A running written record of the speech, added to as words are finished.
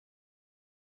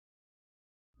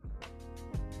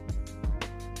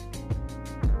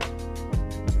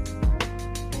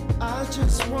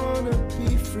just wanna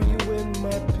be free when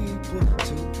my people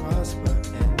to prosper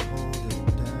and hold it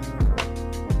down.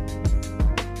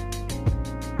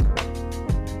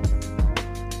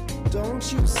 Don't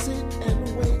you sit and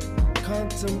wait,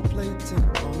 contemplating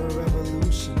on a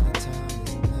revolution. The time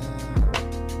is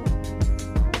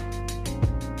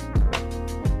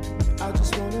now. I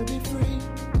just wanna be free.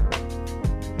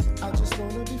 I just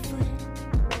wanna be free.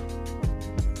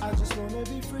 I just wanna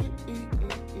be free.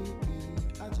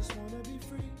 I just wanna be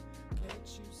free. Can't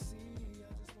you see? I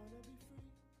just wanna be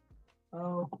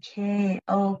free.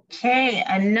 Okay.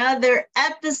 Another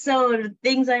episode of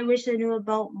Things I Wish I Knew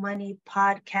About Money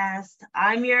podcast.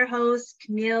 I'm your host,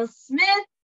 Camille Smith.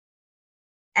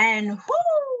 And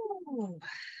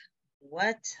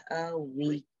what a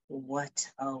week.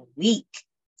 What a week.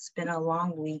 It's been a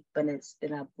long week, but it's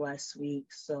been a blessed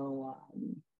week. So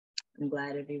I'm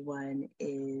glad everyone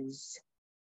is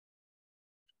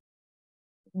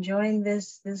enjoying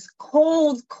this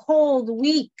cold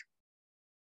week.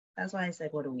 That's why I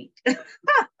said what a week.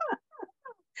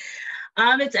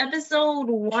 It's episode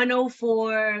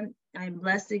 104. I'm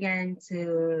blessed again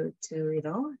to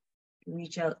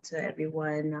reach out to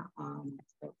everyone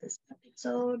about this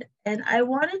episode. And I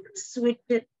wanted to switch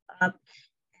it up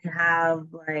and have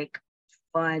like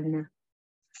fun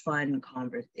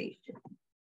conversation.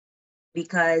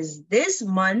 Because this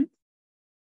month,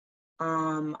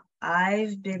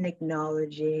 I've been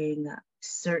acknowledging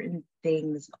certain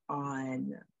things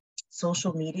on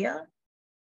social media.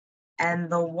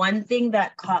 And the one thing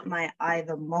that caught my eye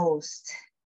the most,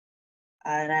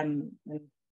 and I'm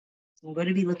going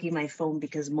to be looking at my phone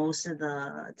because most of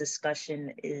the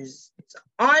discussion is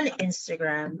on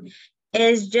Instagram,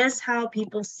 is just how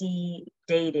people see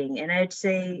dating. And I'd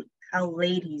say how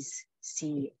ladies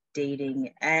see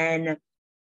dating. And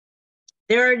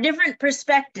there are different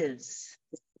perspectives.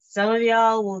 Some of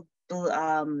y'all will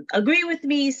agree with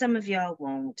me, some of y'all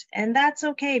won't. And that's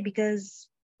okay because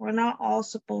we're not all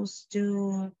supposed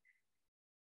to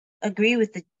agree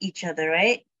with each other,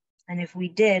 right? And if we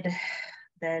did,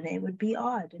 then it would be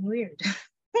odd and weird.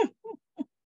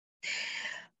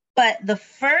 But the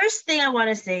first thing I want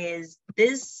to say is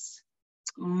this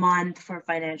month for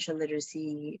Financial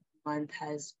Literacy Month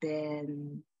has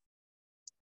been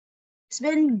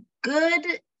good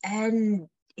and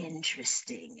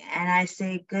interesting. And I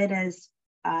say good as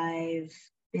I've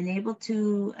been able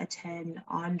to attend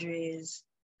Andre's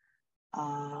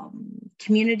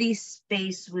community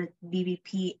space with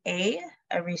BBPA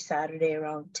every Saturday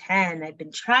around 10. I've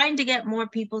been trying to get more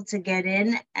people to get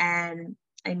in, and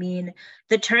I mean,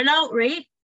 the turnout rate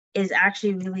is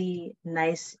actually really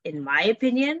nice in my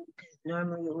opinion, because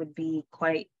normally it would be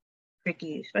quite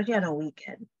tricky, especially on a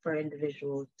weekend, for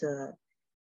individuals to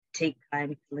take time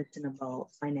to listen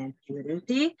about financial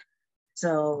literacy.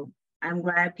 So I'm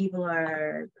glad people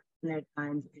are taking their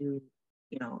time to,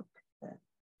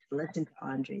 listen to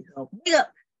Andre. So big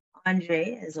up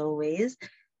Andre as always.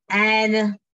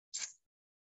 And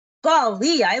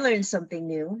golly, I learned something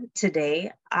new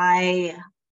today. I've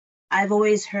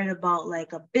always heard about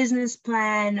like a business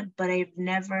plan, but I've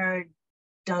never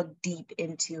dug deep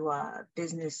into a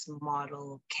business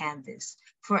model canvas.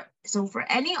 So for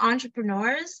any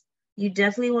entrepreneurs, you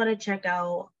definitely want to check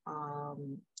out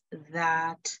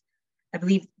that. I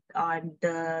believe on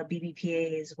the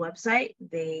BBPA's website,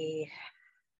 they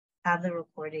have the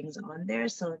recordings on there.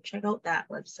 So check out that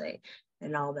website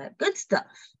and all that good stuff.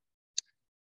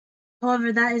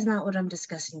 However, that is not what I'm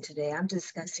discussing today. I'm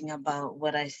discussing about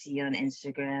what I see on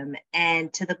Instagram,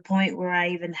 and to the point where I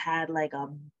even had like a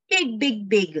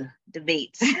big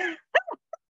debate.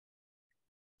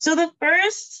 So the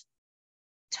first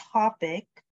topic,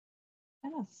 I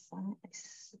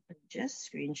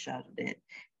just screenshotted it.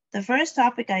 The first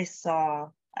topic I saw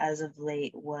as of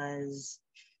late was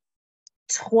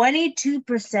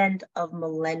 22% of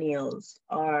millennials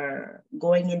are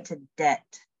going into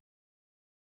debt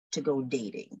to go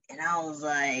dating. And I was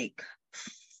like,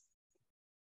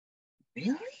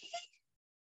 really?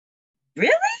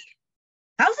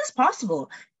 How is this possible?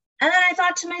 And then I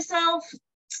thought to myself,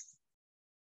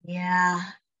 yeah,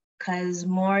 because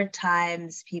more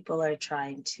times people are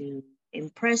trying to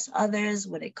impress others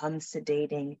when it comes to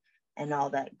dating and all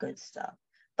that good stuff.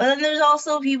 But then there's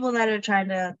also people that are trying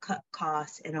to cut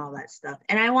costs and all that stuff.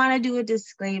 And I want to do a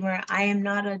disclaimer. I am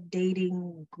not a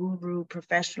dating guru,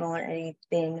 professional, or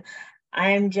anything.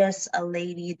 I am just a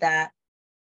lady that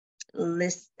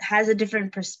has a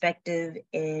different perspective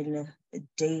in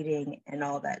dating and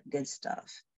all that good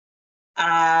stuff.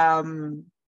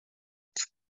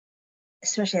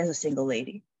 Especially as a single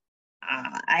lady.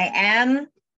 I am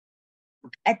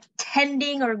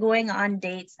attending or going on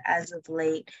dates as of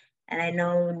late. And I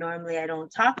know normally I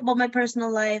don't talk about my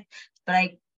personal life,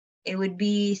 but it would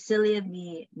be silly of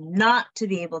me not to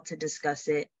be able to discuss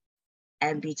it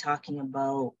and be talking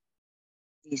about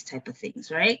these type of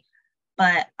things, right?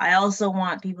 But I also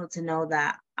want people to know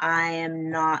that I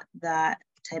am not that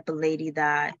type of lady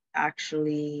that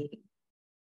actually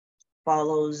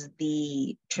follows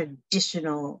the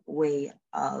traditional way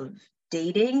of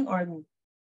dating, or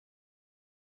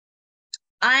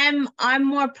I'm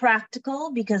more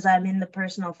practical because I'm in the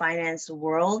personal finance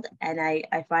world, and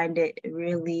I find it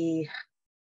really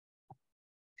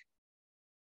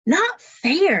not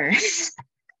fair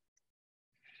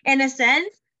in a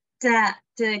sense to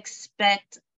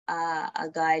expect a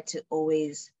guy to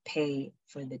always pay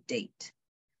for the date.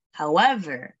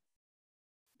 However,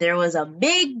 there was a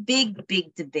big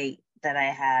debate that I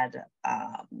had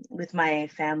with my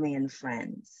family and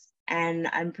friends. And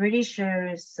I'm pretty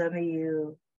sure some of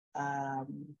you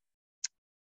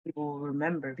will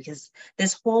remember, because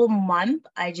this whole month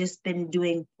I just been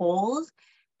doing polls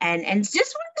and just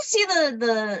wanted to see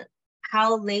the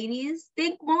how ladies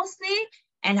think mostly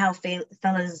and how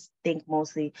fellas think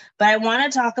mostly. But I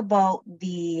want to talk about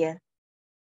the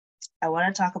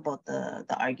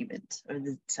argument, or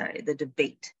the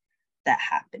debate that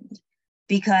happened,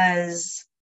 because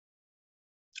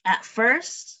at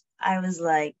first I was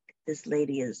like, this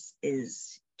lady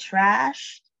is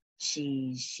trash.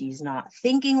 She's not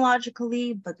thinking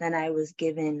logically. But then I was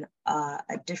given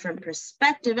a different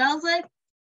perspective. I was like,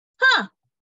 huh,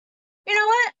 you know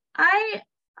what? I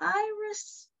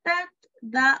respect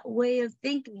that way of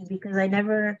thinking, because I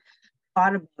never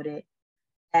thought about it.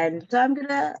 And so I'm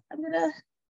gonna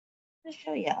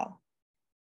show y'all.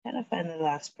 Trying to find the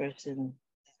last person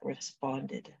that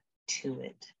responded to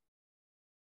it.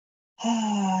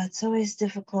 It's always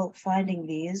difficult finding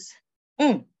these.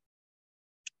 Sorry.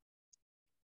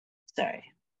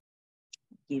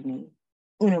 Give me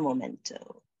uno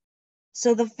momento.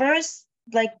 So the first,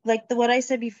 like what I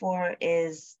said before,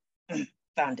 is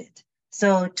found it.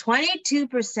 So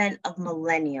 22% of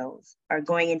millennials are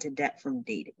going into debt from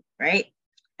dating, right?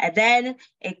 And then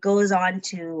it goes on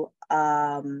to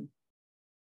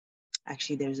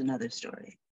actually, there's another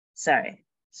story. Sorry.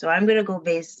 So I'm gonna go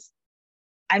base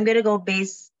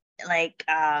like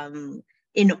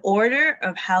in order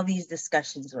of how these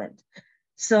discussions went.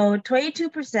 So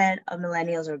 22% of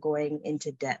millennials are going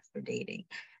into debt for dating.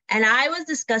 And I was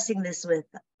discussing this with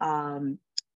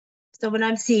someone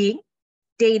I'm seeing,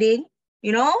 dating,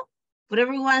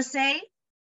 whatever you want to say,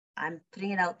 I'm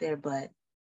putting it out there, but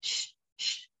shh.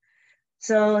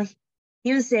 So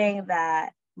he was saying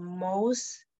that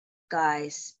most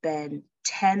guys spend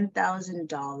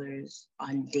 $10,000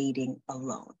 on dating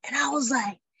alone. And I was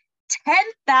like,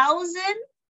 10,000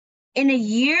 in a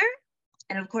year?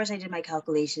 And of course I did my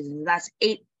calculations, and that's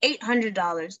 $800,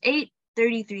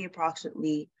 $833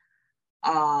 approximately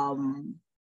a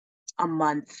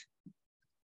month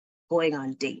going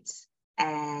on dates.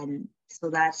 And so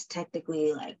that's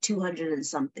technically like 200 and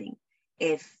something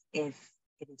if it's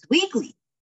weekly.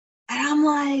 And I'm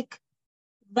like,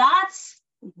 that's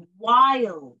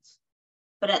wild.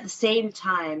 But at the same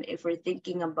time, if we're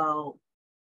thinking about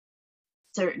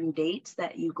certain dates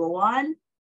that you go on,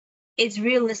 it's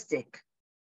realistic.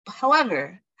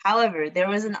 However, there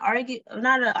was an argument,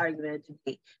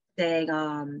 debate, saying,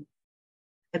 I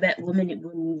bet women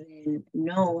wouldn't even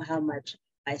know how much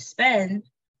I spend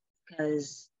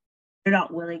because they're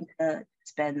not willing to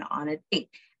spend on a date.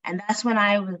 And that's when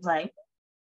I was like,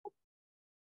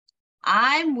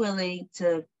 I'm willing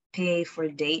to pay for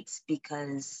dates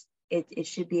because it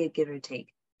should be a give or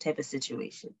take type of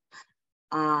situation.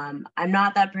 I'm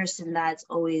not that person that's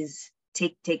always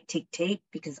take,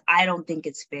 because I don't think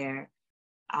it's fair.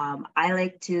 I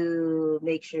like to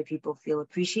make sure people feel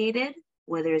appreciated,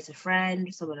 whether it's a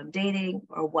friend, someone I'm dating,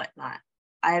 or whatnot.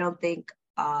 I don't think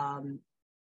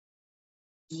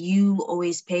you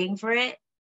always paying for it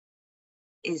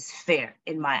is fair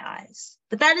in my eyes.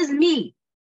 But that is me,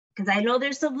 because I know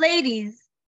there's some ladies,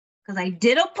 because I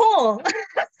did a poll.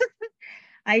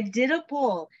 I did a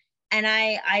poll, and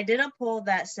I did a poll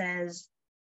that says,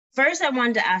 first I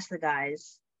wanted to ask the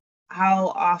guys,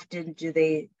 how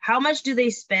much do they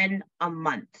spend a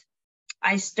month?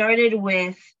 I started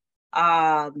with,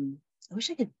 I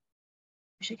wish I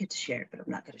could share it, but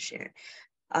I'm not going to share it.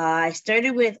 I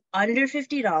started with under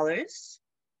 $50,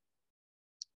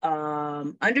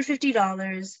 under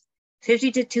 $50,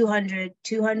 50 to 200,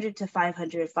 200 to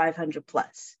 500, 500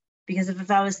 plus. Because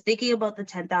if I was thinking about the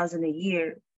 10,000 a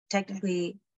year,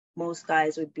 technically most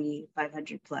guys would be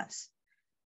 500 plus.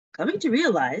 Coming to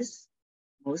realize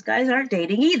most guys aren't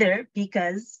dating either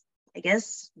because I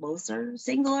guess most are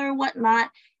single or whatnot.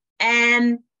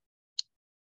 And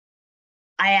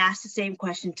I asked the same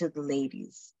question to the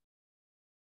ladies.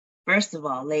 First of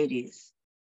all, ladies,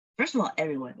 first of all,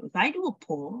 everyone, if I do a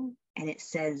poll and it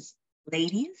says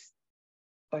ladies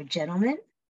or gentlemen,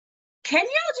 can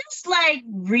y'all just like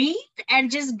read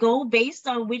and just go based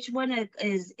on which one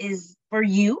is for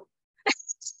you?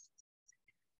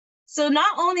 So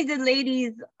not only did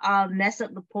ladies mess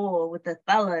up the poll with the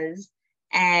fellas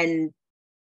and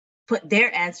put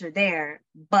their answer there,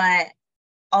 but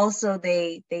also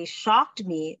they shocked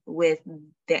me with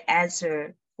the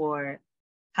answer for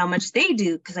how much they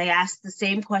do, because I asked the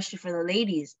same question for the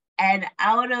ladies, and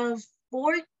out of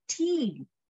 14,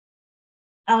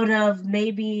 out of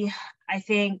maybe I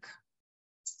think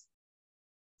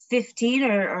 15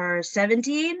 or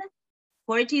 17,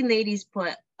 14 ladies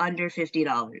put under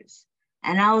 $50.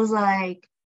 And I was like,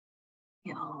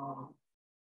 yo,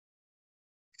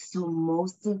 so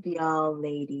most of y'all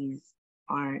ladies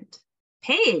aren't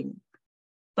paying.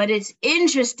 But it's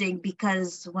interesting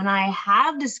because when I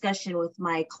have discussion with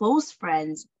my close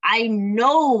friends, I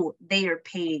know they are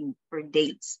paying for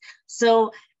dates.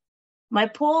 So my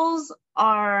polls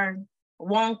are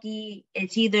wonky.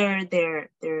 It's either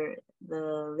the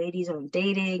ladies aren't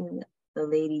dating, the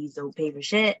ladies don't pay for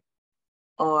shit,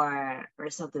 or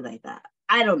something like that.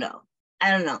 I don't know.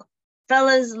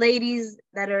 Fellas, ladies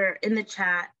that are in the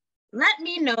chat, let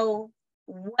me know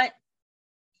what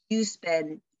you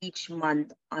spend each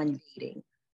month on dating.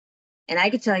 And I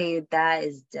can tell you that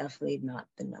is definitely not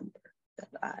the number that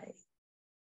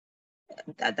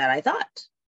I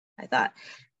thought.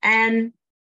 And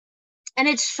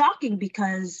it's shocking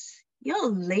because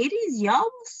ladies,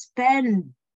 y'all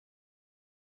spend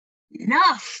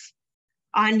enough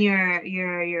on your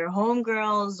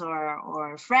homegirls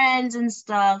or friends and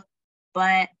stuff,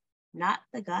 but not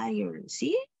the guy you're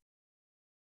seeing.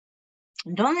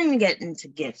 And don't even get into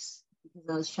gifts, because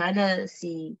I was trying to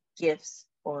see gifts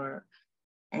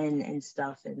and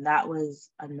stuff, and that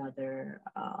was another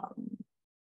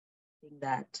thing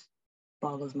that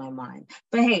boggles my mind.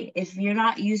 But hey, if you're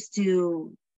not used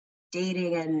to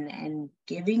dating and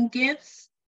giving gifts,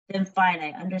 then fine,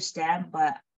 I understand.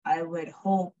 But I would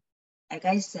hope, like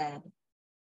I said,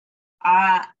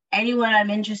 anyone I'm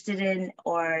interested in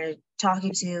or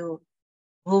talking to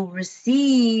will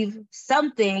receive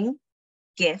something,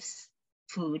 gifts,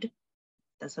 food,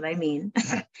 that's what I mean,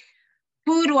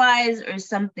 food-wise or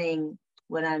something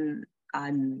when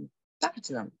I'm talking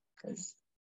to them, because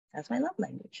that's my love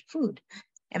language, food.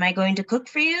 Am I going to cook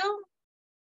for you?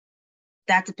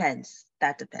 That depends.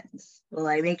 Will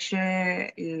I make sure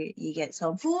you get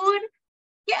some food?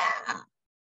 Yeah,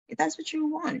 if that's what you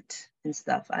want and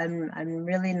stuff. I'm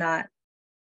really not,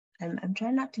 I'm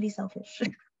trying not to be selfish.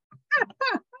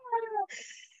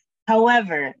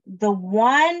 However, the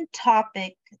one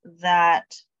topic that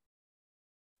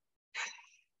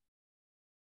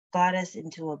got us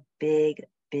into a big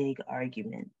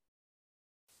argument.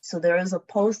 So there was a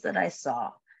post that I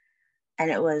saw,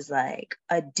 and it was like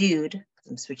a dude,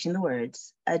 I'm switching the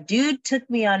words, a dude took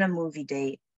me on a movie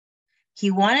date.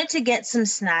 He wanted to get some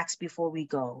snacks before we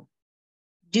go.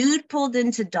 Dude pulled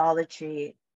into Dollar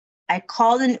Tree. I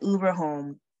called an Uber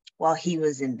home while he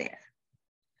was in there.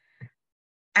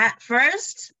 At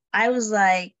first, I was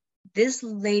like, this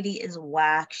lady is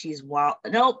whack. She's wild.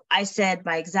 Nope, I said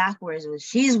my exact words was,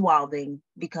 she's wilding,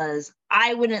 because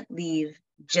I wouldn't leave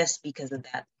just because of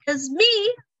that. Because me,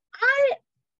 I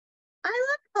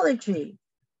love Dollar Tree.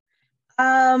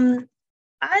 I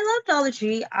love Dollar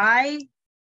Tree. If you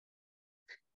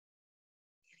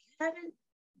haven't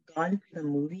gone to the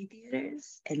movie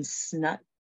theaters and snuck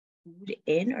food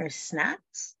in or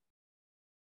snacks,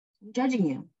 I'm judging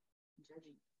you.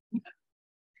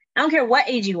 I don't care what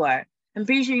age you are. I'm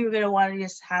pretty sure you're going to want to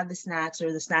just have the snacks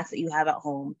or the snacks that you have at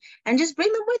home and just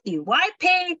bring them with you. Why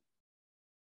pay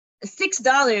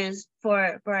 $6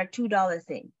 for a $2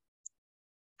 thing?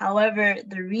 However,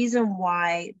 the reason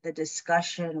why the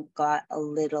discussion got a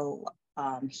little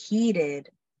heated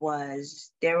was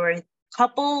there were a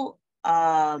couple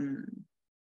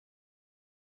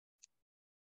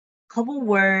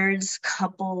words,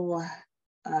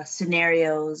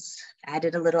 scenarios,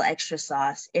 added a little extra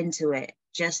sauce into it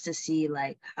just to see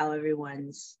like how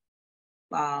everyone's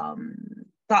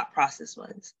thought process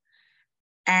was.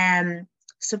 And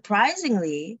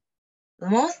surprisingly,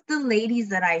 most of the ladies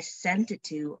that I sent it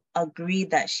to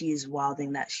agreed that she's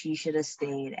wilding, that she should have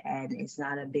stayed, and it's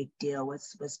not a big deal.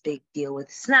 What's big deal with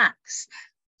snacks?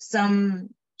 Some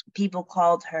people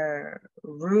called her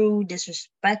rude,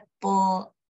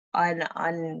 disrespectful,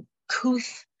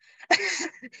 uncouth.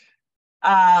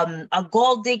 A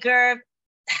gold digger,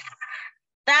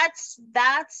 that's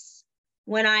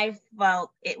when I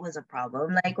felt it was a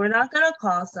problem. Like, we're not gonna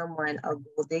call someone a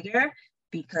gold digger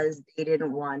because they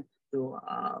didn't want to.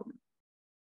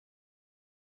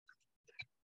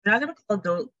 We're not gonna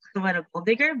call someone a gold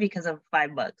digger because of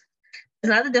 $5. It's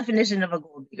not the definition of a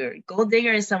gold digger. Gold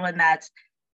digger is someone that's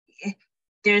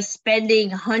they're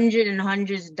spending hundreds and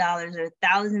hundreds of dollars or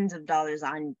thousands of dollars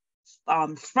on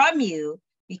from you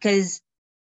because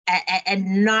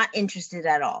and not interested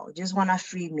at all, just want a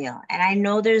free meal. And I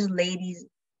know there's ladies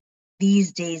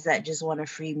these days that just want a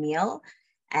free meal,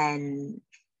 and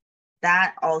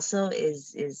that also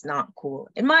is not cool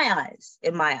in my eyes,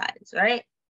 right?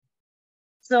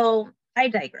 So I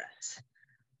digress.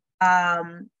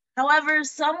 However,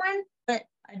 someone put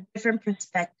a different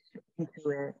perspective into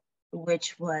it,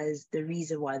 which was the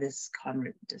reason why this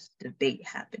debate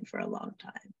happened for a long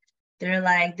time. They're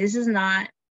like, this is not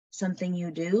something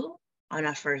you do on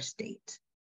a first date.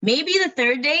 Maybe the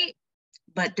third date,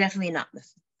 but definitely not the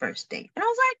first date. And I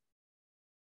was like,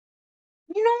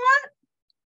 you know what?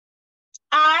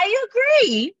 I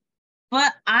agree,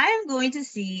 but I'm going to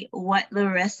see what the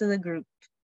rest of the group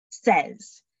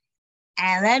says.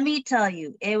 And let me tell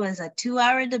you, it was a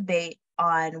 2-hour debate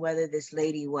on whether this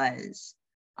lady was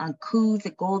uncouth, a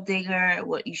gold digger,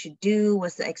 what you should do,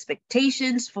 what's the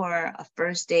expectations for a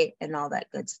first date, and all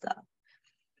that good stuff.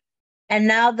 And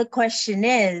now the question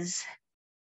is,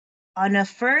 on a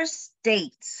first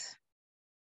date,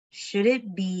 should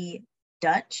it be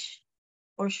Dutch,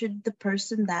 or should the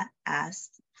person that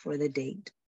asked for the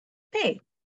date pay?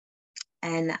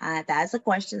 And that's a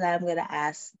question that I'm going to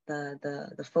ask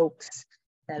the folks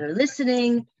that are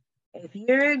listening. If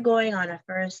you're going on a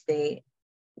first date,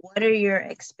 what are your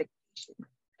expectations?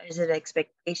 Is it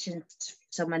expectations for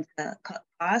someone to cut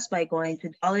costs by going to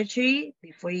Dollar Tree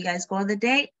before you guys go on the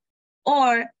date?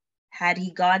 Or had he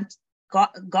gone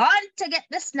to get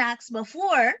the snacks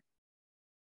before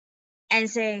and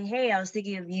say, hey, I was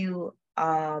thinking of you.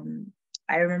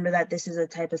 I remember that this is a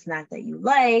type of snack that you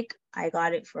like. I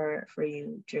got it for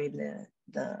you during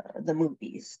the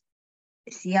movies.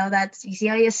 You see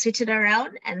how you switch it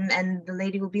around, and the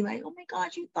lady will be like, oh my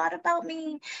God, you thought about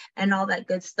me, and all that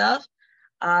good stuff.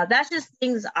 That's just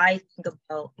things I think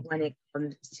about when it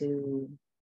comes to,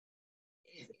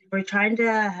 if we're trying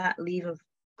to leave a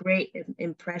great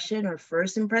impression or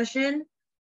first impression,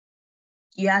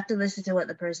 you have to listen to what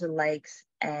the person likes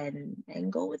and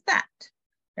go with that,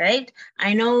 right?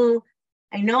 I know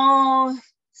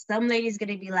some ladies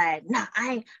gonna be like, nah,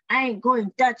 I ain't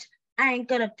going Dutch. I ain't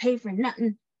gonna pay for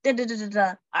nothing. Da, da, da, da,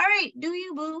 da. All right, do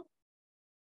you, boo?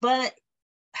 But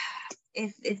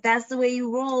if that's the way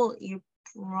you roll, you're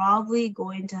probably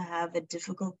going to have a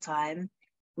difficult time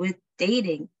with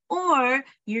dating, or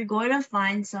you're going to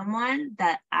find someone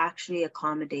that actually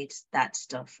accommodates that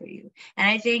stuff for you. And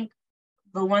I think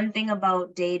the one thing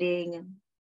about dating,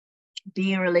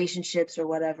 being in relationships or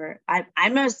whatever,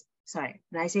 I'm not, sorry,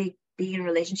 when I say being in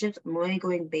relationships, I'm only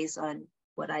going based on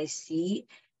what I see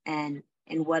and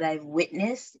what I've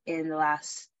witnessed in the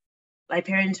last, my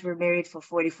parents were married for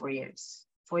 44 years,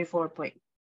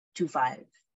 44.25,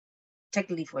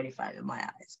 technically 45 in my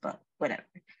eyes, but whatever.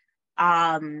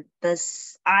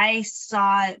 I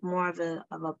saw it more of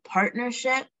a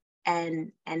partnership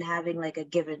and having like a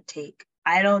give and take.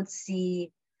 I don't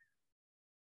see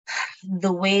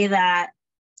the way that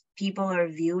people are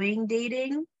viewing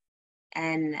dating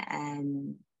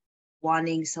and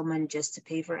wanting someone just to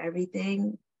pay for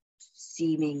everything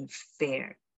seeming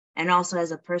fair. And also,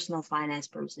 as a personal finance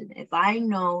person, if I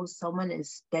know someone is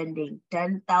spending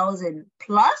 10,000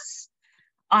 plus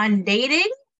on dating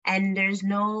and there's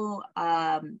no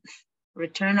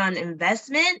return on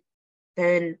investment,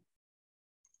 then,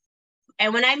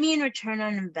 and when I mean return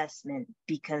on investment,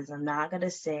 because I'm not going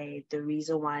to say the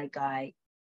reason why a guy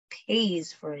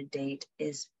pays for a date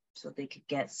is so they could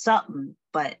get something,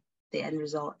 but the end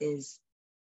result is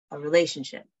a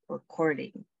relationship or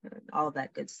courting and all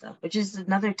that good stuff, which is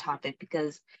another topic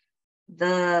because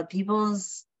the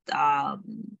people's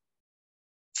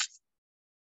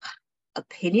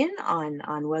opinion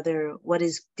on whether what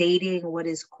is dating, what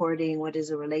is courting, what is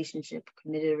a relationship,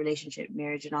 committed relationship,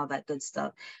 marriage, and all that good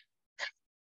stuff.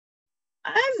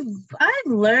 I've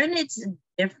learned it's a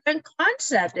different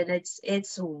concept and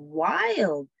it's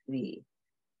wild to me.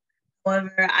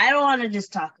 However, I don't want to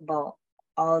just talk about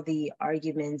all the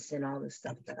arguments and all the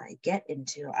stuff that I get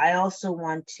into. I also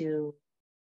want to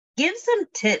give some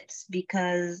tips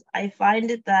because I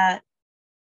find it that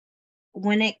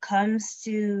when it comes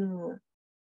to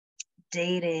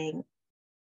dating,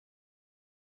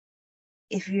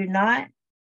 if you're not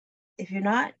if you're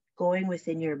not going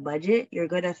within your budget, you're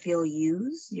gonna feel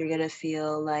used. You're gonna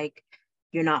feel like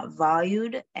you're not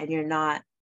valued, and you're not,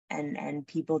 and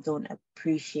people don't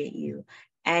appreciate you.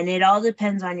 And it all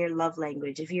depends on your love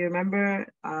language. If you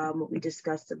remember what we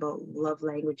discussed about love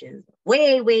languages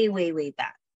way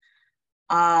back.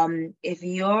 If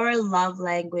your love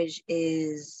language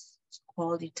is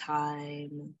quality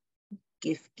time,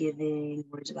 gift giving,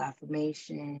 words of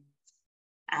affirmation,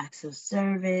 acts of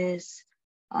service,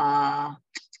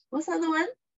 what's the other one?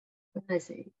 What did I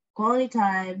say? Quality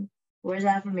time, words of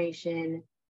affirmation,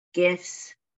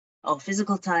 gifts,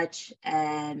 physical touch,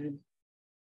 and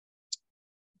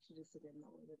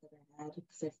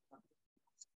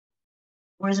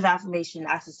words of affirmation,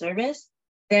 acts of service,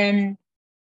 then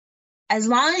as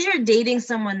long as you're dating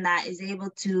someone that is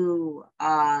able to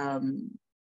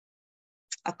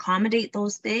accommodate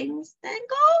those things, then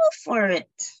go for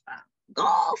it.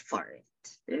 Go for it.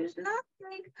 There's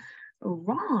nothing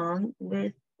wrong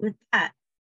with that.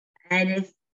 And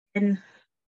if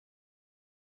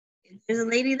there's a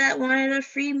lady that wanted a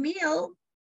free meal,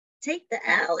 take the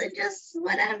L and just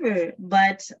whatever.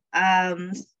 But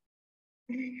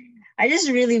I just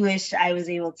really wish I was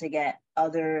able to get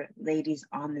other ladies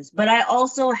on this. But I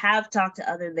also have talked to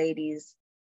other ladies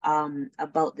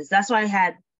about this. That's why I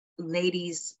had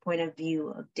ladies' point of view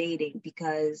of dating,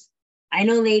 because I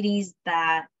know ladies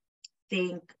that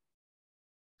think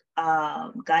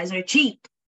guys are cheap,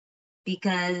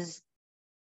 because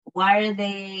why are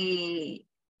they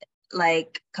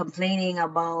like complaining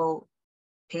about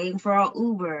paying for an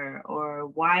Uber, or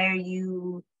why are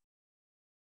you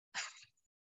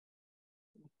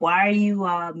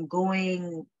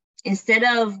going, instead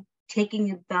of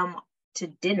taking them to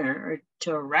dinner or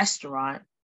to a restaurant,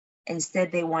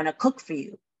 instead they want to cook for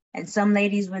you. And some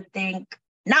ladies would think,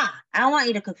 nah, I don't want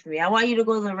you to cook for me. I want you to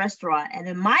go to the restaurant. And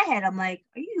in my head, I'm like,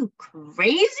 are you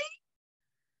crazy?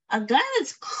 A guy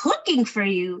that's cooking for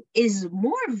you is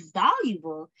more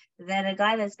valuable than a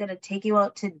guy that's going to take you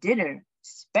out to dinner,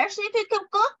 especially if he can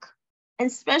cook, and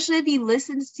especially if he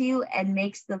listens to you and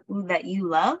makes the food that you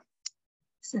love.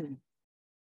 Listen,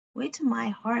 way to my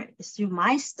heart is through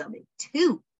my stomach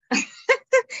too.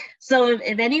 So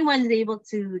if anyone's able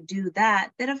to do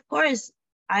that, then of course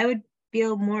I would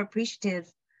feel more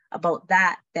appreciative about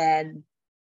that than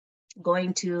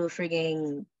going to a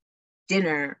frigging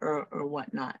dinner or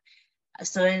whatnot.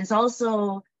 So it's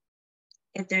also,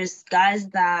 if there's guys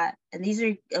that, and these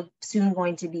are soon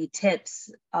going to be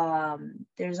tips,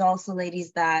 there's also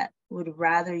ladies that would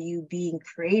rather you being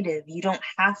creative. You don't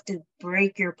have to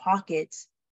break your pockets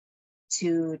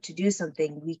to do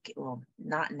something. Well,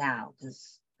 not now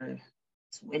because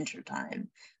it's winter time,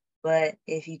 but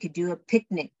if you could do a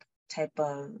picnic type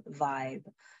of vibe,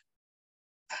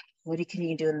 what can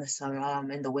you do in the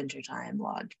summer, in the winter time?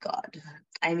 Lord God,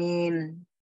 I mean,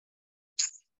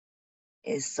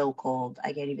 it's so cold.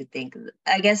 I can't even think.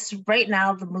 I guess right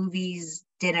now the movies,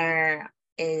 dinner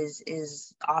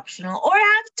is optional, or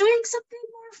doing something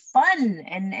more fun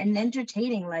and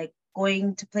entertaining, like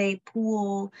going to play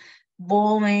pool,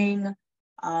 bowling.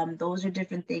 Those are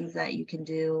different things that you can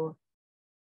do.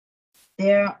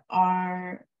 There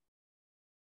are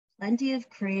plenty of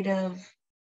creative,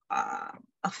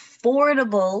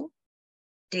 affordable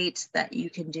dates that you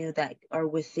can do that are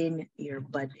within your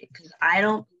budget. Because I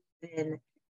don't believe in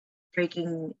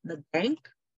breaking the bank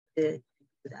to do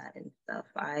that and stuff.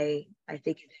 I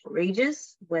think it's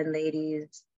outrageous when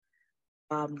ladies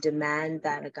demand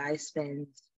that a guy spends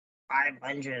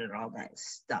 500 and all that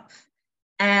stuff.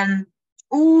 And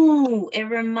it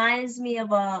reminds me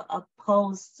of a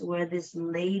post where this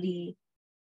lady,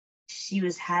 she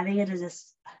was having a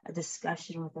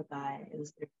discussion with a guy. It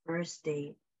was their first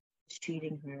date. He was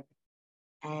treating her,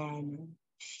 and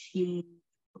she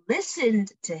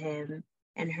listened to him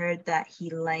and heard that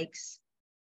he likes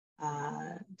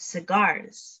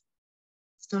cigars.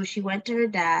 So she went to her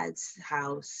dad's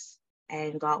house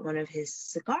and got one of his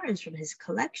cigars from his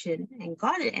collection and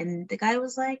got it. And the guy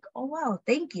was like, oh, wow,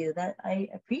 thank you. That I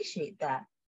appreciate that.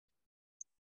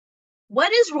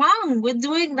 What is wrong with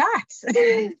doing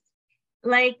that?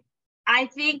 Like, I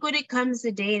think when it comes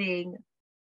to dating,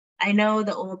 I know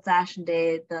the old-fashioned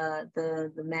day,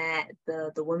 the man,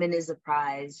 the woman is a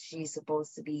prize. She's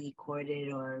supposed to be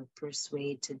courted or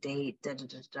persuaded to date, da, da,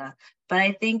 da, da. But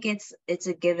I think it's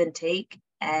a give and take,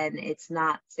 and it's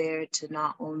not fair to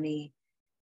not only,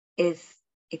 if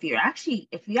you actually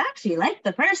like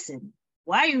the person,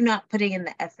 why are you not putting in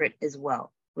the effort as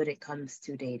well when it comes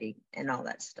to dating and all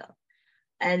that stuff?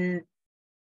 And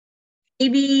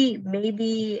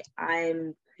maybe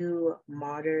I'm too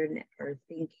modern or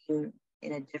thinking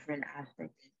in a different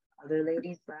aspect than other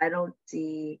ladies, but I don't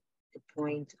see the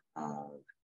point of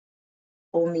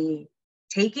only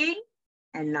taking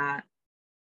and not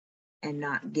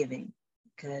giving,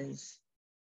 because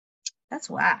that's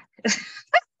whack.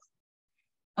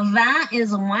 That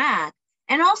is whack.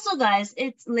 And also, guys,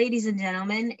 it's, ladies and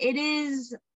gentlemen,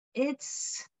 it's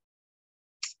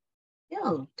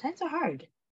times are hard.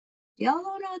 Y'all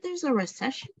don't know there's a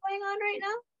recession going on right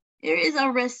now? There is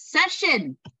a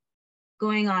recession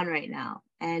going on right now.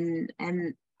 And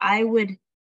I would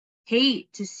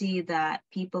hate to see that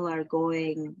people are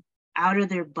going out of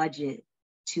their budget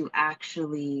to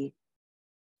actually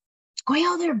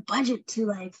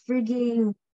like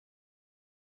frigging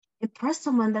impress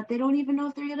someone that they don't even know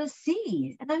if they're gonna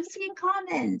see. And I'm seeing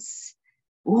comments.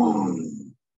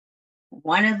 Ooh.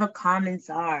 One of the comments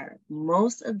are,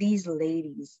 most of these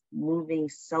ladies moving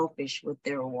selfish with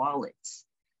their wallets.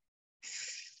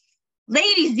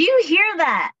 Ladies, do you hear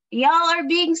that? Y'all are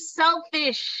being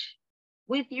selfish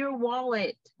with your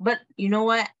wallet. But you know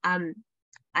what? I'm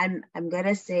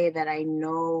gonna say that I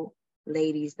know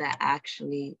ladies that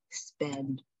actually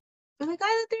spend for the guy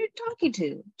that they're talking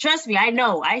to. Trust me, I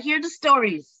know. I hear the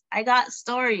stories. I got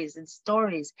stories and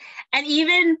stories. And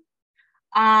even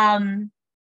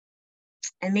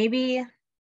and maybe,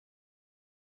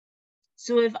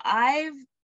 so if I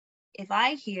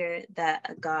hear that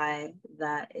a guy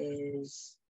that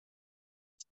has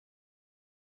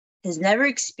never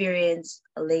experienced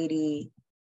a lady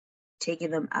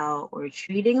taking them out or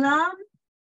treating them,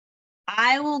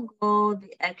 I will go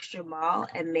the extra mile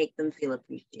and make them feel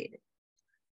appreciated.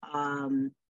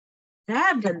 And I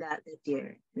have done that this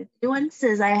year. If anyone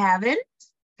says I haven't,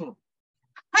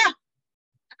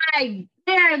 I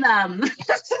dare them.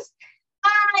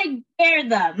 I dare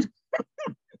them.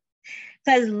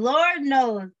 Because Lord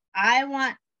knows I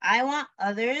want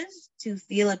others to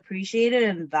feel appreciated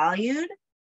and valued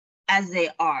as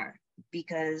they are.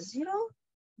 Because,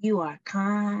 you are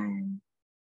kind,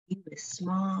 you is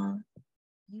smart,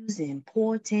 you's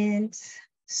important.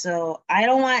 So I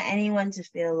don't want anyone to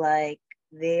feel like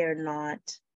they are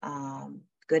not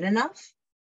good enough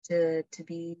to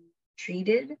be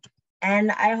treated.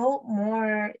 And I hope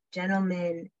more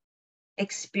gentlemen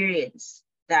experience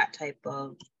that type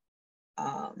of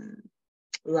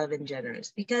love and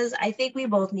generous, because I think we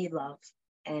both need love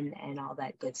and all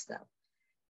that good stuff.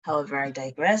 However, I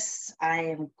digress. I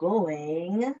am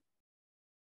going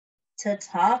to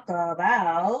talk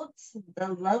about the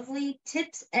lovely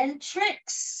tips and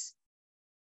tricks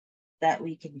that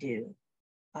we can do.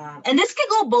 And this can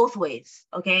go both ways,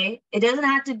 okay? It doesn't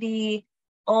have to be,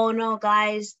 oh no,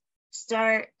 guys,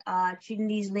 start treating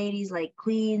these ladies like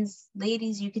queens.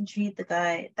 Ladies, you can treat the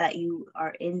guy that you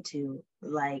are into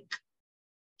like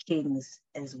kings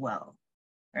as well,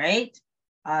 right?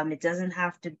 It doesn't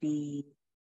have to be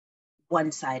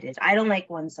one-sided. I don't like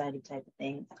one-sided type of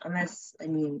thing, unless,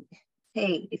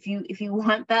 hey, if you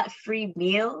want that free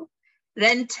meal,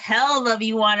 then tell them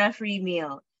you want a free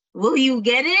meal. Will you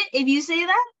get it if you say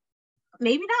that?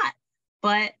 Maybe not,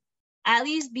 but at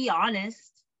least be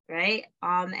honest, right?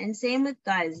 And same with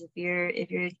guys. If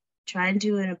you're trying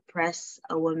to impress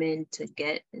a woman to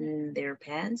get in their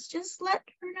pants, just let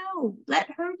her know. Let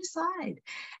her decide.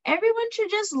 Everyone should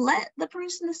just let the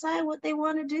person decide what they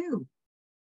want to do.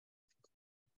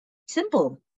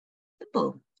 Simple.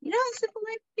 You know how simple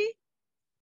life can be?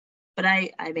 But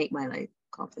I make my life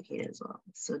complicated as well.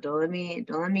 So don't let me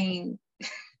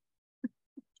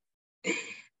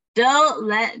don't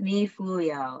let me fool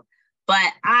y'all.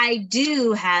 But I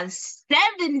do have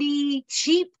 70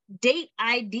 cheap date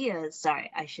ideas.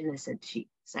 Sorry, I shouldn't have said cheap.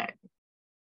 Sorry.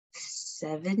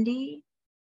 70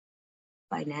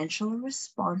 financially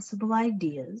responsible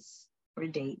ideas for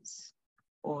dates,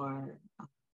 or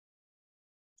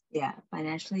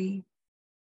financially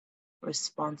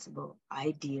responsible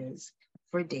ideas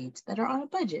for dates that are on a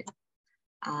budget.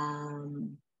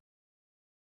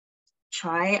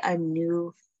 Try a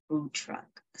new food truck.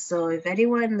 So if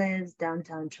anyone lives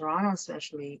downtown Toronto,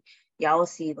 especially, y'all will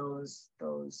see those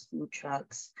food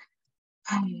trucks.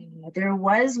 There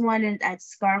was one at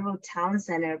Scarborough Town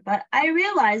Center, but I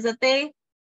realized that they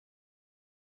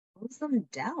closed them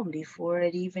down before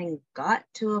it even got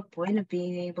to a point of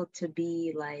being able to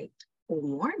be like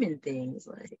warm and things.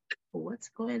 Like, what's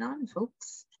going on,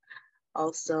 folks?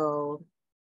 Also,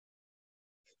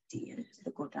 to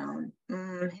go down,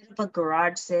 hit up a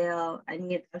garage sale. I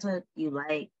mean, that's what you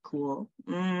like. Cool.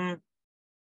 That's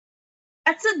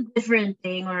a different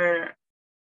thing. Or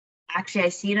actually, I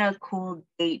seen a cool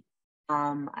date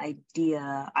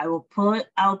idea.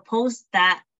 I'll post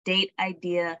that date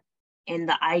idea in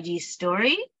the IG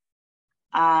story.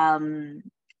 And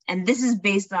this is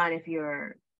based on if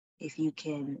you're if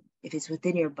it's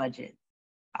within your budget.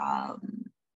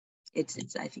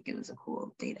 It's I think it was a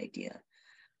cool date idea.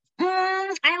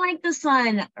 I like this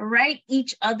one. Write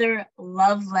each other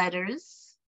love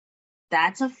letters.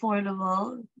 That's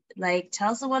affordable. Like,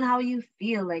 tell someone how you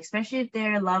feel, like, especially if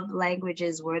their love language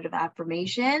is word of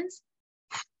affirmations.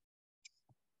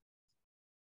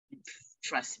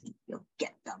 Trust me, you'll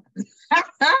get them.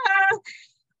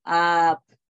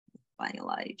 Buying a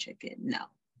lot of chicken. No.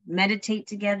 Meditate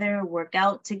together, work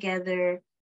out together.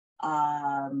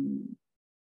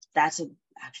 That's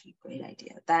actually a great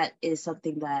idea. That is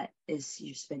something that is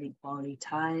you're spending quality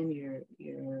time.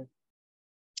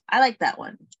 I like that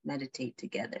one. Meditate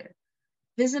together.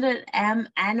 Visit an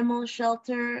animal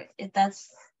shelter if that's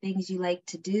things you like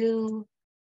to do.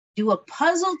 Do a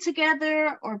puzzle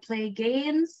together or play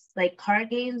games, like card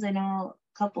games. I know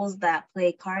couples that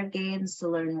play card games to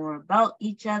learn more about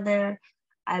each other.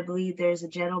 I believe there's a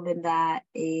gentleman that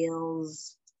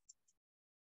Ailes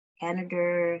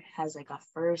Canada has like a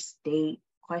first date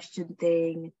question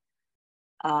thing.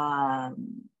 I'll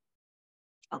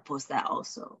post that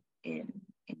also in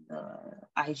the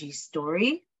IG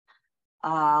story.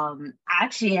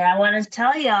 Actually, I want to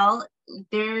tell y'all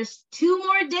there's 2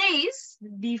 more days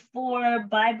before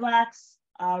Buy Black's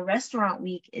restaurant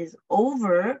week is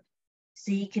over,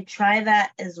 so you could try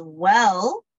that as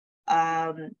well.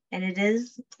 And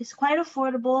it's quite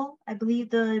affordable. I believe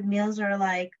the meals are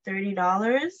like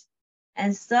 $30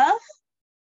 and stuff.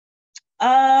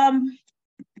 Let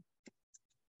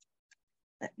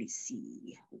me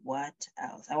see what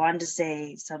else. I wanted to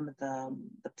say some of the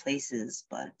places,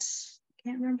 but I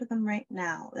can't remember them right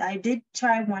now. I did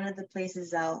try one of the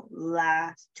places out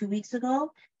 2 weeks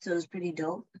ago, so it was pretty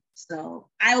dope. So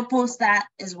I will post that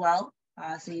as well,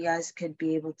 so you guys could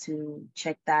be able to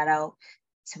check that out.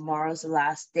 Tomorrow's the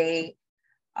last day.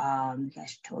 You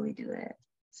guys should totally do it.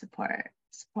 Support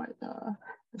the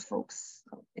folks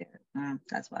out there.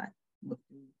 That's why. Look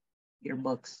through your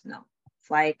books. No.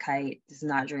 Fly a kite. This is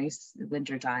not during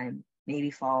winter time.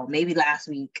 Maybe fall. Maybe last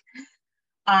week.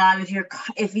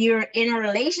 If you're in a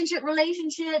relationship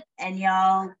and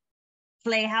y'all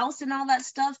play house and all that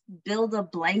stuff, build a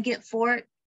blanket fort.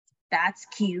 That's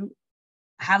cute.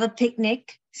 Have a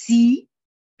picnic. Be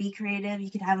creative.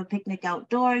 You could have a picnic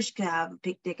outdoors. You could have a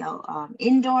picnic out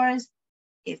indoors.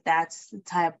 If that's the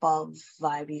type of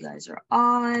vibe you guys are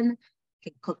on, you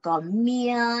can cook a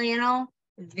meal,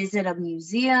 visit a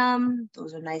museum.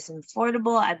 Those are nice and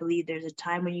affordable. I believe there's a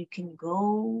time when you can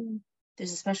go.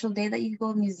 There's a special day that you can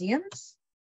go to museums.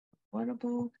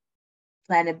 Affordable.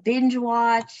 Plan a binge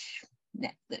watch.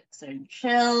 Netflix and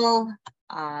chill.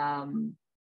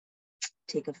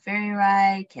 Take a ferry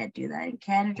ride. Can't do that in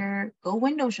Canada. Go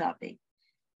window shopping.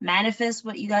 Manifest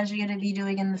what you guys are going to be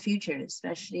doing in the future,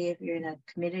 especially if you're in a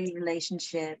committed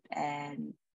relationship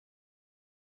and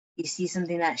you see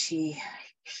something that he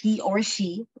or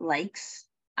she likes.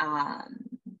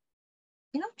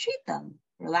 Treat them.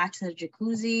 Relax in a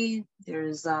jacuzzi.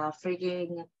 There's there's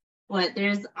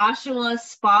Oshawa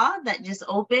Spa that just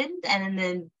opened and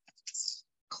then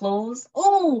closed.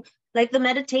 Oh, like the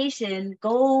meditation,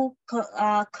 go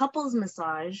couples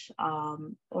massage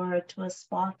or to a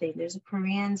spa thing. There's a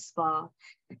Korean spa.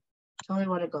 Totally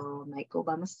want to go. Might go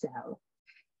by myself.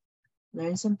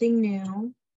 Learn something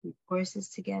new. Do courses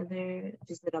together.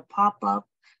 Visit a pop-up.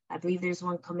 I believe there's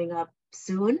one coming up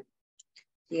soon.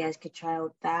 You guys could try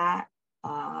out that.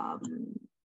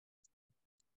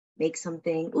 Make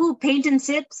something. Ooh, paint and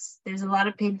sips. There's a lot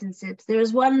of paint and sips. There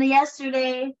was one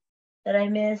yesterday that I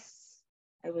missed.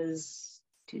 I was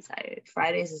too tired.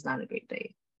 Fridays is not a great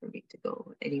day for me to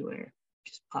go anywhere.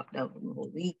 Just popped out from the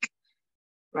whole week.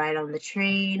 Ride on the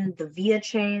train, the VIA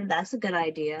train. That's a good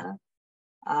idea.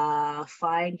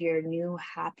 Find your new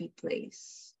happy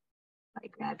place.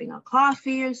 Like grabbing a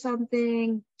coffee or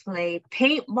something. Play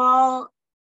paintball.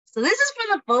 So this is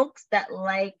for the folks that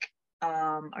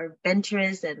are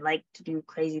adventurous and like to do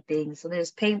crazy things. So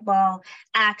there's paintball,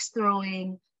 axe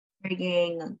throwing,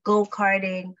 rigging,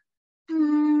 go-karting.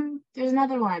 There's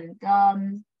another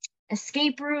one,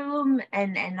 escape room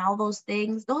and all those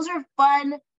things. Those are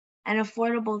fun and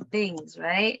affordable things,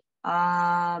 right?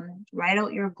 Write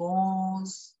out your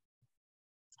goals.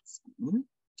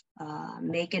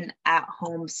 Make an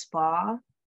at-home spa.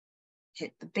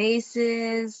 Hit the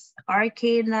bases.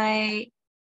 Arcade night.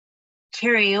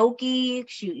 Karaoke.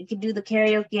 Shoot, you can do the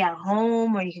karaoke at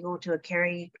home, or you can go to a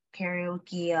karaoke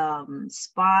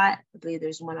spot. I believe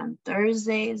there's one on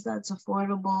Thursdays that's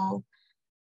affordable.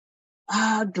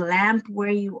 Glamp where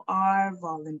you are,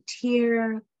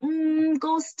 volunteer.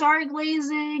 Go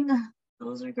stargazing.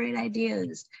 Those are great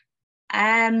ideas.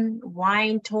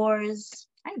 Wine tours.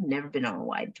 I've never been on a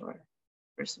wine tour,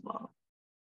 first of all.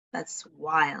 That's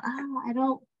wild.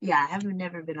 I haven't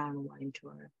never been on a wine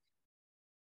tour.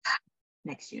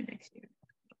 Next year.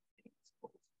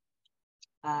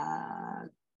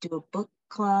 Do a book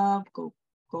club, go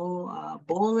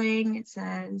bowling, it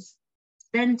says.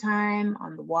 Spend time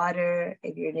on the water.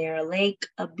 If you're near a lake,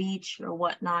 a beach, or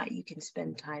whatnot, you can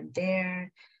spend time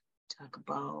there. Talk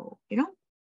about,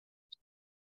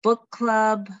 book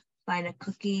club, find a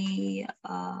cookie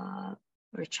or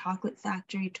chocolate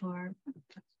factory tour.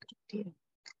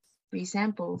 Free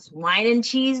samples, wine and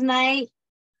cheese night.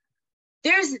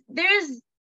 There's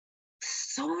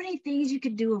so many things you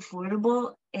could do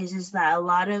affordable. It's just that a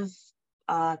lot of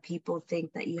people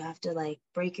think that you have to like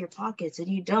break your pockets, and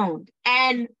you don't.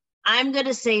 And I'm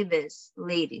gonna say this,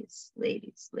 ladies.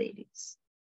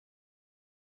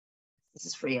 This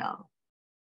is for y'all.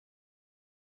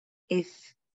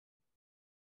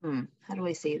 How do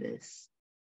I say this?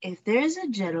 If there's a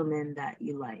gentleman that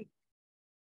you like,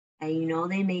 and you know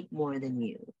they make more than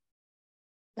you,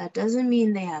 that doesn't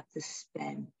mean they have to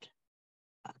spend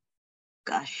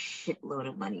a shitload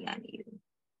of money on you.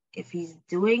 If he's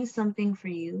doing something for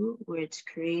you where it's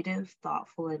creative,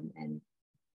 thoughtful, and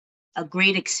a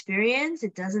great experience,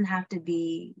 it doesn't have to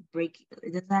be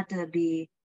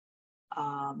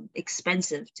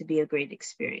expensive to be a great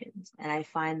experience. And I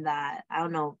find that, I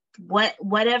don't know,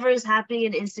 whatever is happening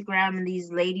in Instagram, and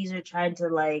these ladies are trying to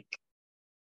like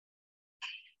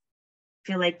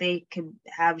feel like they could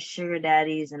have sugar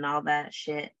daddies and all that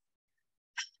shit.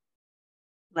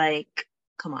 Like,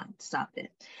 come on, stop it.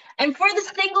 And for the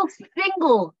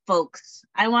single folks,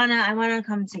 I wanna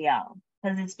come to y'all,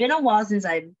 because it's been a while since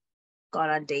I've gone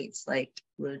on dates, like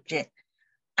legit.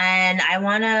 And I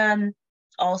wanna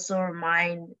also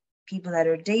remind people that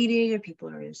are dating or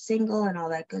people that are single and all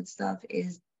that good stuff,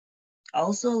 is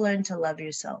also learn to love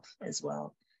yourself as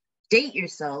well. Date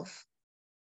yourself.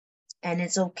 And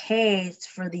it's okay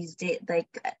for these dates that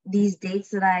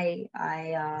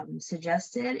I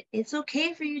suggested. It's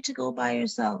okay for you to go by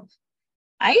yourself.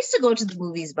 I used to go to the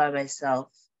movies by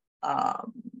myself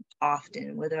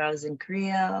often, whether I was in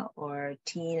Korea or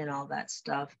teen and all that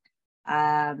stuff.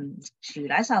 I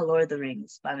saw Lord of the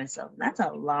Rings by myself. That's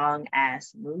a long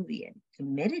ass movie and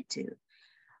committed to.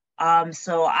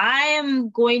 So I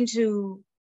am going to,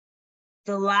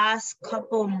 the last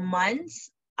couple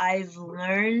months, I've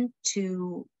learned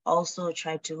to also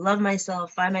try to love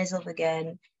myself, find myself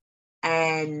again,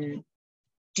 and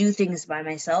do things by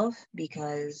myself,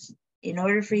 because in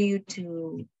order for you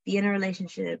to be in a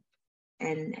relationship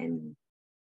and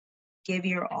give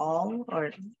your all,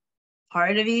 or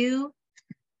part of you,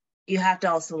 you have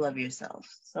to also love yourself.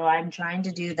 So I'm trying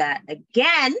to do that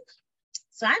again.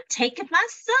 So I'm taking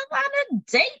myself on a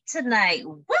date tonight.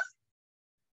 Woo!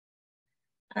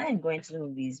 I am going to the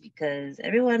movies because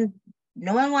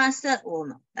no one wants to. Well,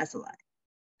 no, that's a lie.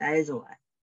 That is a lie.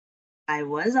 I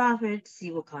was offered to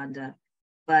see Wakanda,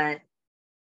 but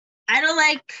I don't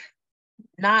like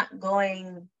not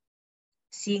going,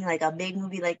 seeing like a big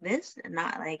movie like this, and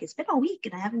not like, it's been a week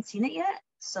and I haven't seen it yet.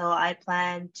 So I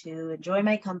plan to enjoy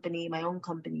my own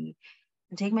company,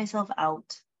 and take myself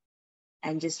out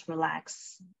and just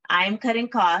relax. I'm cutting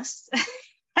costs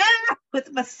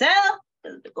with myself.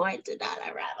 Going to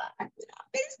Dollarama,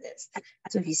 business.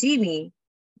 So if you see me,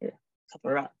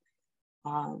 cover up.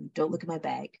 Don't look at my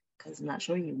bag, because I'm not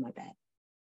showing you my bag.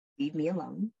 Leave me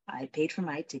alone. I paid for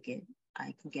my ticket.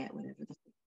 I can get whatever the fuck.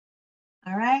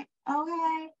 All right?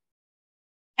 Okay.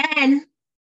 And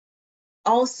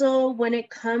also, when it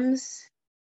comes,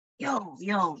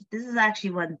 this is actually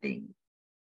one thing.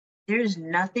 There's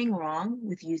nothing wrong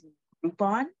with using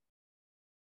Groupon.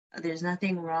 There's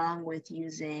nothing wrong with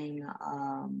using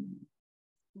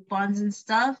coupons and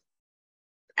stuff.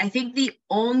 I think the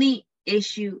only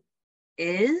issue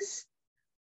is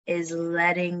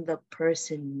letting the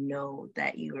person know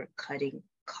that you are cutting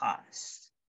costs,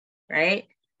 right?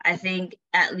 I think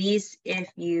at least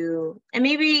if you, and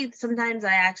maybe sometimes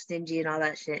I act stingy and all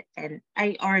that shit,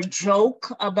 or joke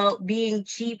about being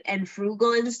cheap and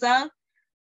frugal and stuff,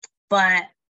 but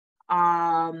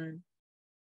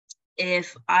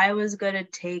if I was gonna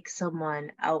take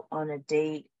someone out on a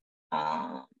date,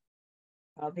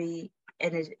 probably,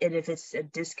 and if it's a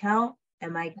discount,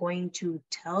 am I going to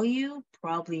tell you?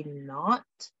 Probably not.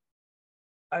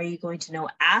 Are you going to know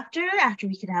after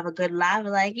we can have a good laugh,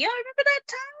 like, yo, remember that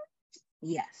time?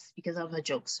 Yes, because I'm a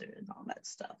jokester and all that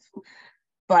stuff.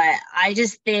 But I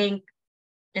just think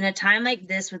in a time like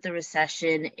this with the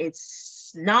recession,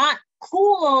 it's not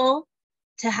cool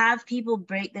to have people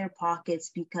break their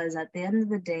pockets, because at the end of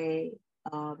the day,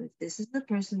 if this is the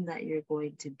person that you're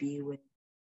going to be with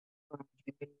for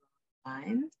a very long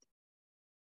time,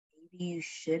 maybe you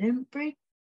shouldn't break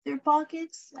their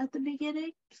pockets at the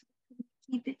beginning.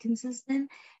 Keep it consistent.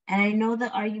 And I know the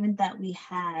argument that we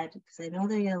had, because I know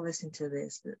they're going to listen to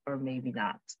this, or maybe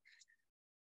not.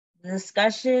 The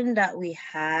discussion that we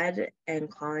had and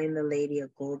calling the lady a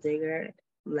gold digger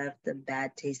left a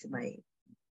bad taste in my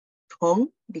tongue,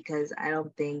 because I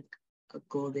don't think a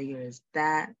gold digger is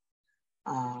that.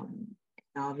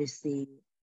 Obviously, if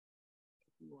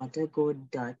you want to go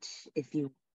Dutch, if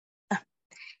you're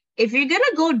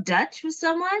gonna go Dutch with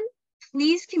someone,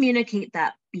 please communicate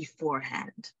that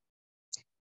beforehand.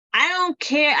 I don't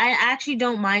care. I actually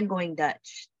don't mind going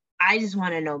Dutch. I just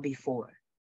want to know before,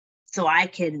 so I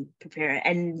can prepare.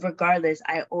 And regardless,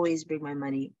 I always bring my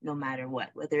money no matter what,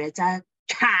 whether it's a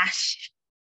cash,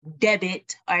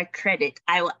 debit, or credit.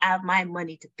 I will have my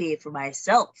money to pay for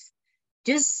myself.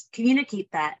 Just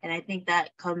communicate that. And I think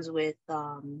that comes with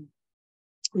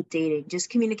dating. Just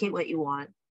communicate what you want.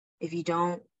 If you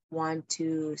don't want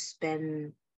to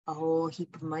spend a whole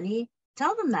heap of money,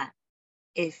 tell them that.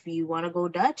 If you want to go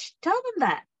Dutch, tell them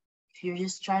that. If you're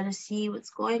just trying to see what's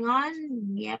going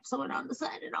on, you have someone on the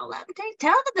side and all that,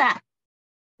 tell them that.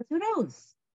 But who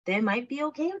knows? They might be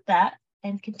okay with that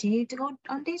and continue to go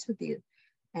on dates with you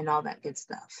and all that good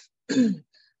stuff. But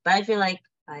I feel like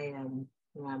I am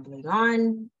rambling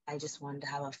on. I just wanted to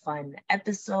have a fun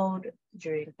episode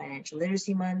during Financial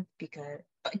Literacy Month because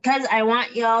I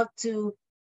want y'all to,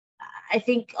 I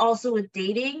think also with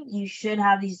dating, you should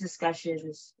have these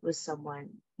discussions with someone.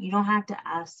 You don't have to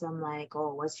ask them like,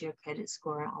 oh, what's your credit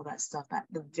score and all that stuff at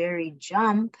the very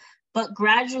jump. But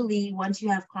gradually, once you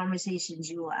have conversations,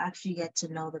 you will actually get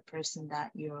to know the person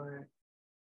that you're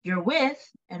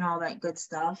with and all that good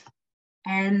stuff.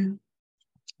 And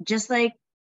just like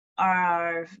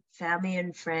our family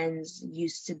and friends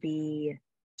used to be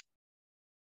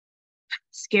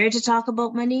scared to talk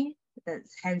about money,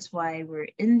 that's hence why we're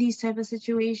in these type of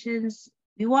situations.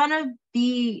 We want to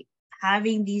be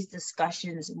having these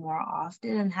discussions more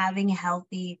often and having a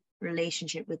healthy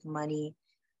relationship with money.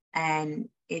 And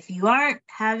if you aren't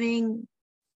having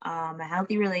a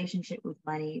healthy relationship with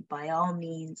money, by all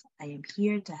means, I am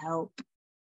here to help.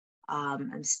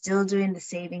 I'm still doing the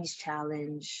savings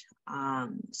challenge,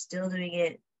 still doing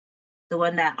it. The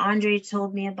one that Andre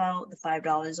told me about, the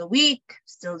 $5 a week,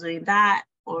 still doing that,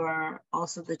 or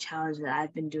also the challenge that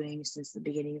I've been doing since the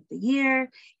beginning of the year.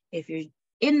 If you're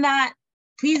in that,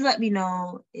 please let me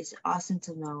know. It's awesome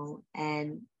to know.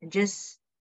 And just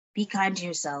be kind to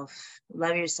yourself,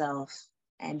 love yourself,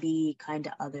 and be kind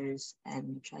to others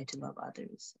and try to love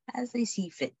others as they see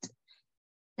fit.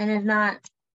 And if not,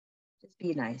 just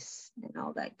be nice and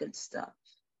all that good stuff.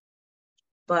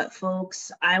 But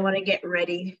folks, I want to get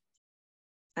ready.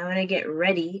 I want to get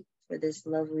ready for this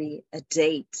lovely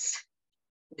date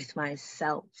with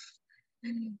myself.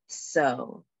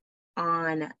 So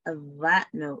on that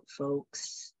note,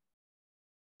 folks,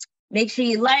 make sure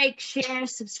you like, share,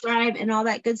 subscribe, and all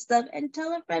that good stuff, and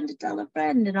tell a friend to tell a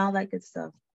friend and all that good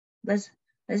stuff. Let's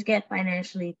get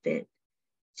financially fit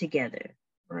together,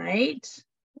 right?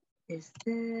 Is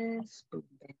this boom,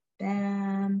 bam,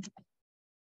 bam.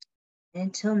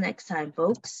 Until next time,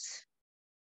 folks.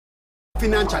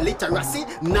 Financial literacy,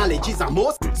 knowledge is a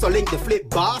must. So link the flip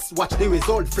boss, watch the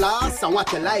result flash, and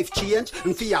watch your life change.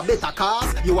 And for your better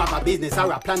cause, you have a business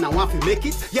or a plan and want to make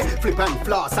it. Yeah, flip and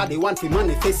floss, are they want to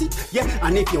manifest it. Yeah,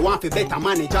 and if you want to better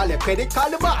manage all your credit, call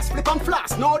the boss. Flip and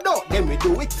floss, no doubt, then we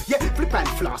do it. Yeah, flip and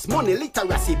floss, money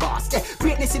literacy boss. Yeah,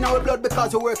 greatness in our blood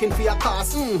because we're working for your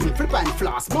cause. Flip and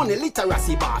floss, money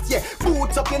literacy boss. Yeah,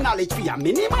 boots up your knowledge for your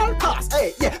minimal cost.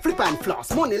 Hey, yeah, flip and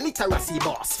floss, money literacy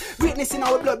boss. Greatness in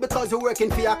our blood because we're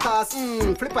working for your cause.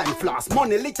 Flip and floss,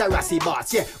 money literacy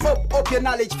boss. Yeah, up your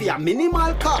knowledge for your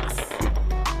minimal cost.